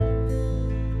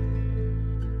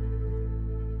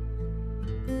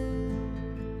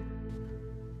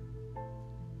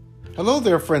Hello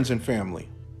there, friends and family.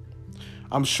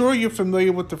 I'm sure you're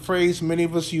familiar with the phrase many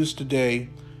of us use today,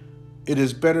 it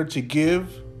is better to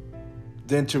give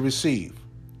than to receive.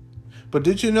 But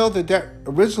did you know that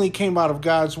originally came out of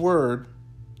God's word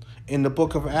in the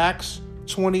book of Acts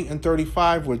 20 and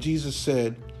 35, where Jesus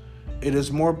said, it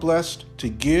is more blessed to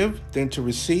give than to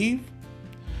receive?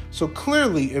 So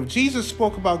clearly, if Jesus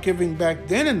spoke about giving back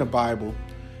then in the Bible,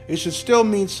 it should still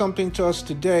mean something to us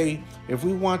today if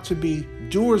we want to be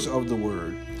doers of the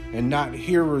word and not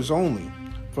hearers only,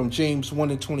 from James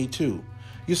 1 and 22.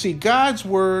 You see, God's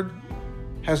word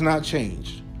has not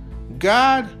changed.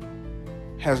 God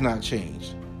has not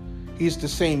changed. He's the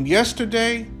same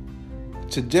yesterday,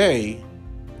 today,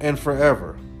 and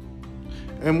forever.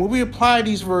 And when we apply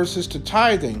these verses to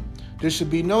tithing, there should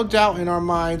be no doubt in our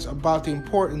minds about the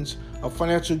importance of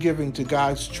financial giving to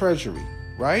God's treasury,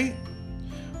 right?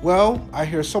 Well, I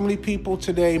hear so many people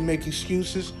today make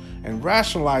excuses and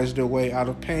rationalize their way out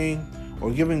of paying or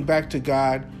giving back to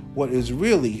God what is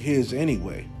really His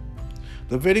anyway.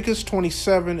 Leviticus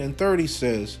 27 and 30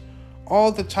 says,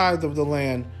 all the tithe of the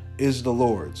land is the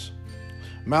Lord's.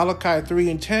 Malachi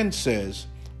 3 and 10 says,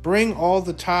 bring all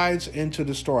the tithes into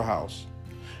the storehouse.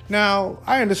 Now,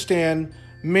 I understand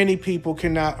many people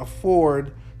cannot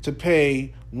afford to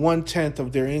pay 1/10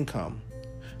 of their income.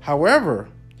 However,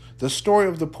 the story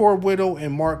of the poor widow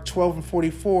in Mark 12 and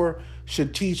 44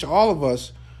 should teach all of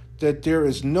us that there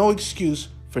is no excuse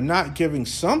for not giving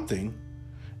something,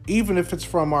 even if it's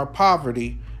from our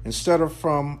poverty instead of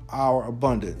from our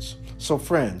abundance. So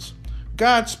friends,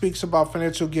 God speaks about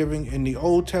financial giving in the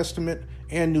Old Testament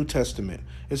and New Testament.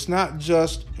 It's not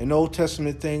just an Old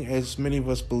Testament thing as many of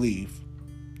us believe.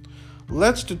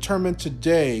 Let's determine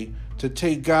today to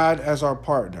take God as our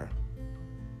partner.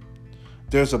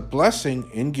 There's a blessing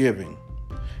in giving.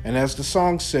 And as the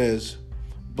song says,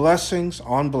 blessings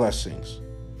on blessings.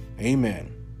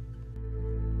 Amen.